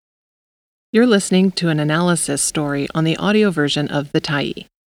You're listening to an analysis story on the audio version of The Tyee.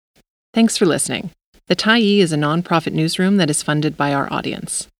 Thanks for listening. The Tyee is a nonprofit newsroom that is funded by our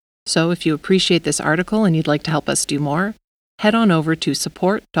audience. So if you appreciate this article and you'd like to help us do more, head on over to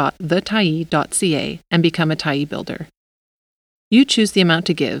support.thetyee.ca and become a Tyee builder. You choose the amount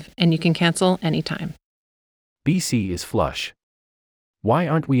to give, and you can cancel anytime. BC is flush. Why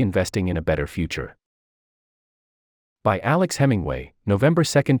aren't we investing in a better future? By Alex Hemingway, November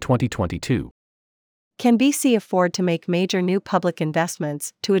 2, 2022. Can BC afford to make major new public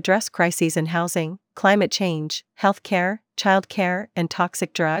investments to address crises in housing, climate change, healthcare, childcare, and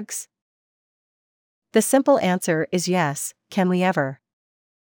toxic drugs? The simple answer is yes. Can we ever?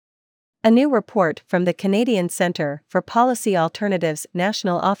 A new report from the Canadian Centre for Policy Alternatives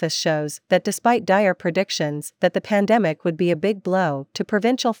National Office shows that despite dire predictions that the pandemic would be a big blow to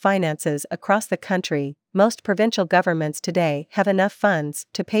provincial finances across the country, most provincial governments today have enough funds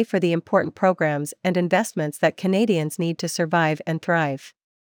to pay for the important programs and investments that Canadians need to survive and thrive.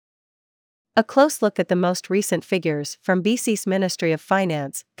 A close look at the most recent figures from BC's Ministry of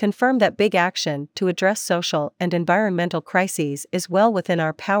Finance confirm that big action to address social and environmental crises is well within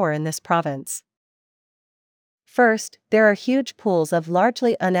our power in this province. First, there are huge pools of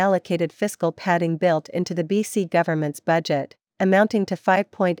largely unallocated fiscal padding built into the BC government's budget, amounting to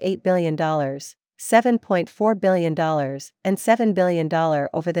 $5.8 billion, $7.4 billion, and $7 billion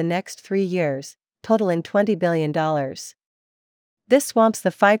over the next 3 years, totaling $20 billion. This swamps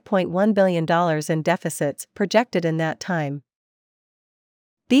the $5.1 billion in deficits projected in that time.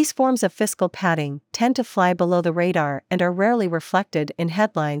 These forms of fiscal padding tend to fly below the radar and are rarely reflected in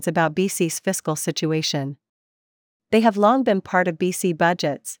headlines about BC's fiscal situation. They have long been part of BC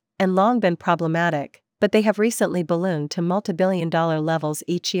budgets, and long been problematic, but they have recently ballooned to multi-billion-dollar levels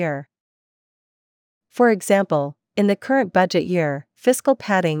each year. For example, in the current budget year, fiscal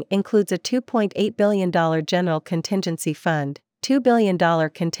padding includes a $2.8 billion general contingency fund, $2 billion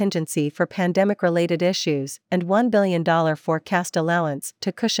contingency for pandemic-related issues, and $1 billion forecast allowance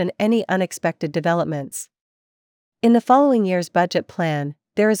to cushion any unexpected developments. In the following year's budget plan,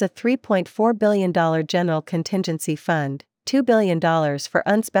 there is a $3.4 billion general contingency fund, $2 billion for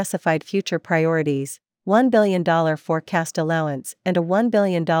unspecified future priorities, $1 billion forecast allowance, and a $1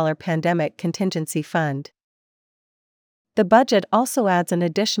 billion pandemic contingency fund. The budget also adds an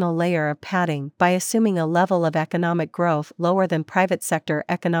additional layer of padding by assuming a level of economic growth lower than private sector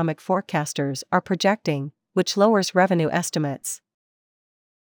economic forecasters are projecting, which lowers revenue estimates.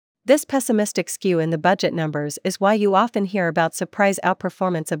 This pessimistic skew in the budget numbers is why you often hear about surprise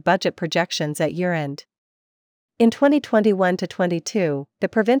outperformance of budget projections at year-end. In 2021-22, the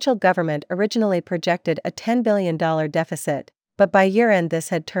provincial government originally projected a $10 billion deficit, but by year-end this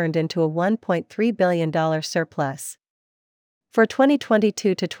had turned into a $1.3 billion surplus. For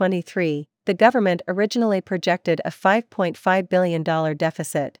 2022-23, the government originally projected a $5.5 billion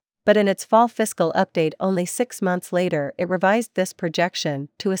deficit, but in its fall fiscal update only 6 months later it revised this projection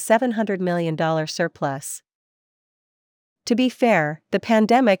to a $700 million surplus. To be fair, the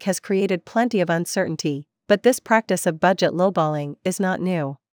pandemic has created plenty of uncertainty, but this practice of budget lowballing is not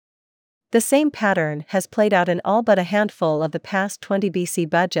new. The same pattern has played out in all but a handful of the past 20 BC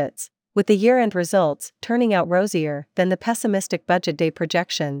budgets, with the year-end results turning out rosier than the pessimistic budget day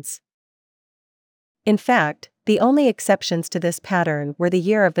projections. In fact, the only exceptions to this pattern were the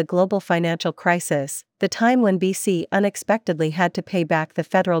year of the global financial crisis, the time when BC unexpectedly had to pay back the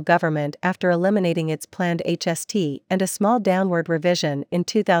federal government after eliminating its planned HST, and a small downward revision in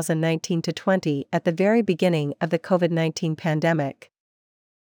 2019-20 at the very beginning of the COVID-19 pandemic.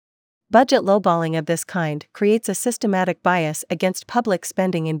 Budget lowballing of this kind creates a systematic bias against public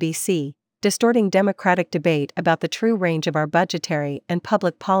spending in BC, distorting democratic debate about the true range of our budgetary and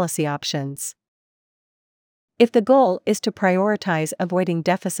public policy options. If the goal is to prioritize avoiding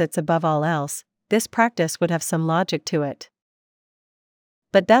deficits above all else, this practice would have some logic to it.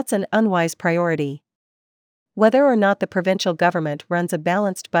 But that's an unwise priority. Whether or not the provincial government runs a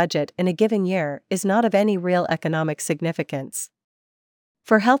balanced budget in a given year is not of any real economic significance.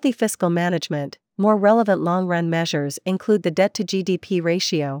 For healthy fiscal management, more relevant long-run measures include the debt-to-GDP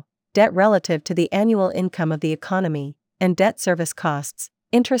ratio, debt relative to the annual income of the economy, and debt service costs,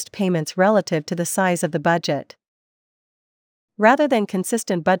 interest payments relative to the size of the budget. Rather than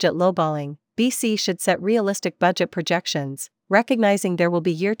consistent budget lowballing, BC should set realistic budget projections, recognizing there will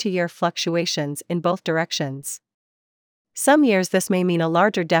be year-to-year fluctuations in both directions. Some years this may mean a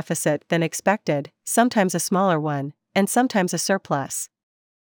larger deficit than expected, sometimes a smaller one, and sometimes a surplus.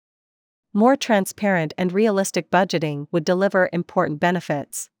 More transparent and realistic budgeting would deliver important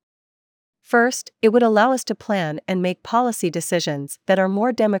benefits. First, it would allow us to plan and make policy decisions that are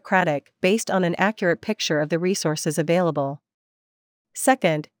more democratic based on an accurate picture of the resources available.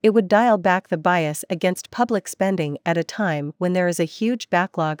 Second, it would dial back the bias against public spending at a time when there is a huge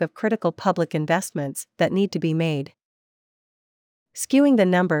backlog of critical public investments that need to be made. Skewing the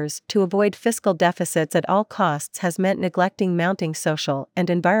numbers to avoid fiscal deficits at all costs has meant neglecting mounting social and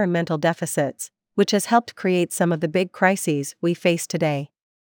environmental deficits, which has helped create some of the big crises we face today.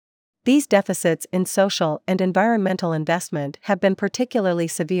 These deficits in social and environmental investment have been particularly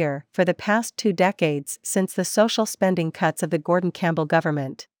severe for the past 2 decades since the social spending cuts of the Gordon Campbell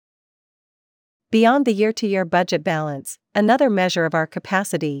government. Beyond the year-to-year budget balance, another measure of our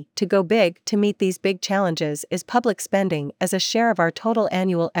capacity to go big to meet these big challenges is public spending as a share of our total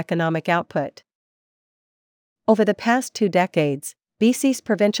annual economic output. Over the past 2 decades, BC's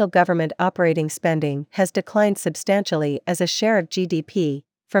provincial government operating spending has declined substantially as a share of GDP,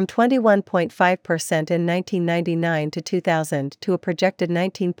 from 21.5% in 1999 to 2000 to a projected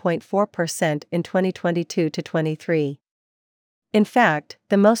 19.4% in 2022 to 23. In fact,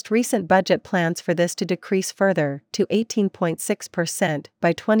 the most recent budget plans for this to decrease further to 18.6%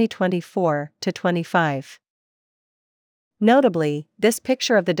 by 2024 to 25. Notably, this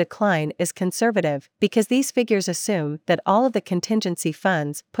picture of the decline is conservative because these figures assume that all of the contingency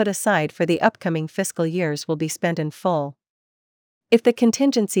funds put aside for the upcoming fiscal years will be spent in full. If the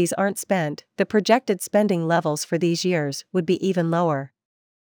contingencies aren't spent, the projected spending levels for these years would be even lower.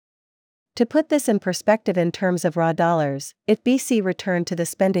 To put this in perspective in terms of raw dollars, if BC returned to the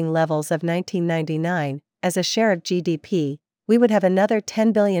spending levels of 1999, as a share of GDP, we would have another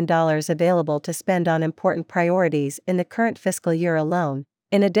 $10 billion available to spend on important priorities in the current fiscal year alone,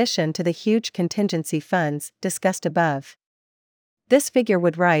 in addition to the huge contingency funds discussed above. This figure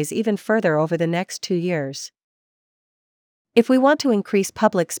would rise even further over the next 2 years. If we want to increase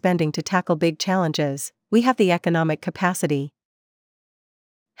public spending to tackle big challenges, we have the economic capacity.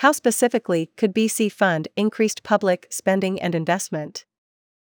 How specifically could BC fund increased public spending and investment?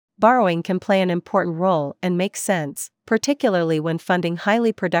 Borrowing can play an important role and make sense, particularly when funding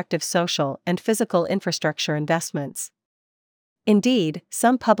highly productive social and physical infrastructure investments. Indeed,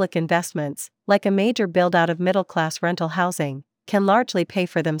 some public investments, like a major build-out of middle-class rental housing, can largely pay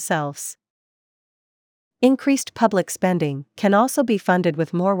for themselves. Increased public spending can also be funded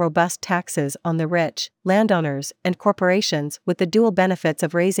with more robust taxes on the rich, landowners, and corporations, with the dual benefits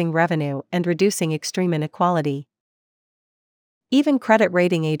of raising revenue and reducing extreme inequality. Even credit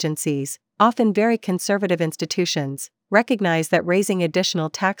rating agencies, often very conservative institutions, recognize that raising additional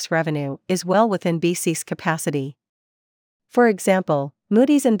tax revenue is well within BC's capacity. For example,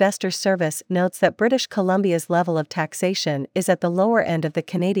 Moody's Investors Service notes that British Columbia's level of taxation is at the lower end of the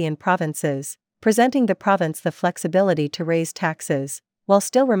Canadian provinces, presenting the province the flexibility to raise taxes, while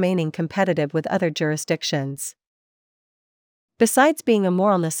still remaining competitive with other jurisdictions. Besides being a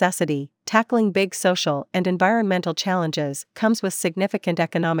moral necessity, tackling big social and environmental challenges comes with significant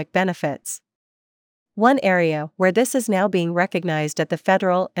economic benefits. One area where this is now being recognized at the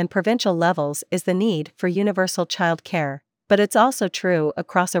federal and provincial levels is the need for universal child care, but it's also true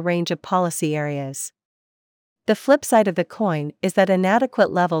across a range of policy areas. The flip side of the coin is that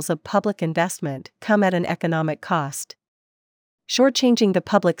inadequate levels of public investment come at an economic cost. Shortchanging the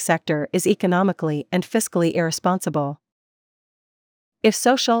public sector is economically and fiscally irresponsible. If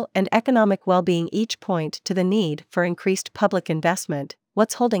social and economic well-being each point to the need for increased public investment,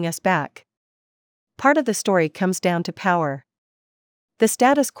 what's holding us back? Part of the story comes down to power. The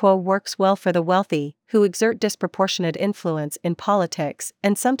status quo works well for the wealthy, who exert disproportionate influence in politics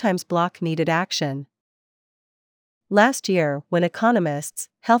and sometimes block needed action. Last year, when economists,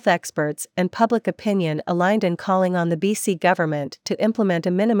 health experts, and public opinion aligned in calling on the BC government to implement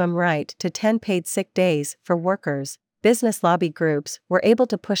a minimum right to 10 paid sick days for workers, business lobby groups were able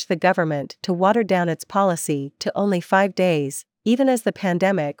to push the government to water down its policy to only 5 days, even as the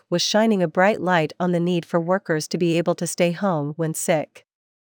pandemic was shining a bright light on the need for workers to be able to stay home when sick.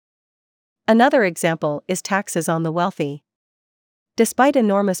 Another example is taxes on the wealthy. Despite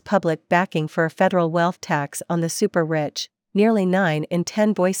enormous public backing for a federal wealth tax on the super-rich, nearly 9 in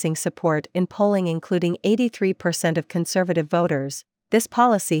 10 voicing support in polling including 83% of conservative voters, this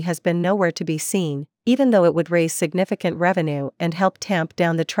policy has been nowhere to be seen, even though it would raise significant revenue and help tamp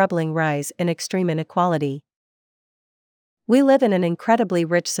down the troubling rise in extreme inequality. We live in an incredibly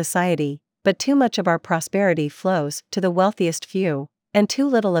rich society, but too much of our prosperity flows to the wealthiest few, and too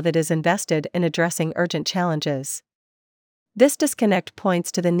little of it is invested in addressing urgent challenges. This disconnect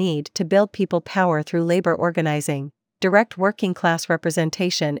points to the need to build people power through labor organizing, direct working class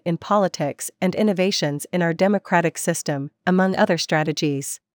representation in politics, and innovations in our democratic system, among other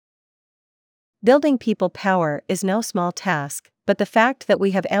strategies. Building people power is no small task, but the fact that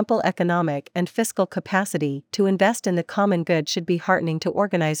we have ample economic and fiscal capacity to invest in the common good should be heartening to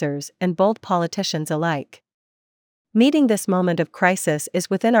organizers and bold politicians alike. Meeting this moment of crisis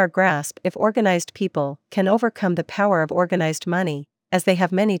is within our grasp if organized people can overcome the power of organized money, as they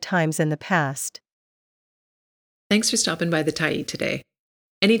have many times in the past. Thanks for stopping by the Tyee today.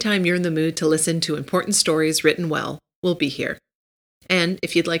 Anytime you're in the mood to listen to important stories written well, we'll be here. And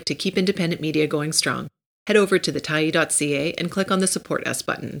if you'd like to keep independent media going strong, head over to thetyee.ca and click on the Support Us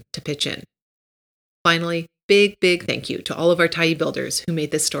button to pitch in. Finally, big thank you to all of our Tyee builders who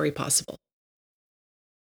made this story possible.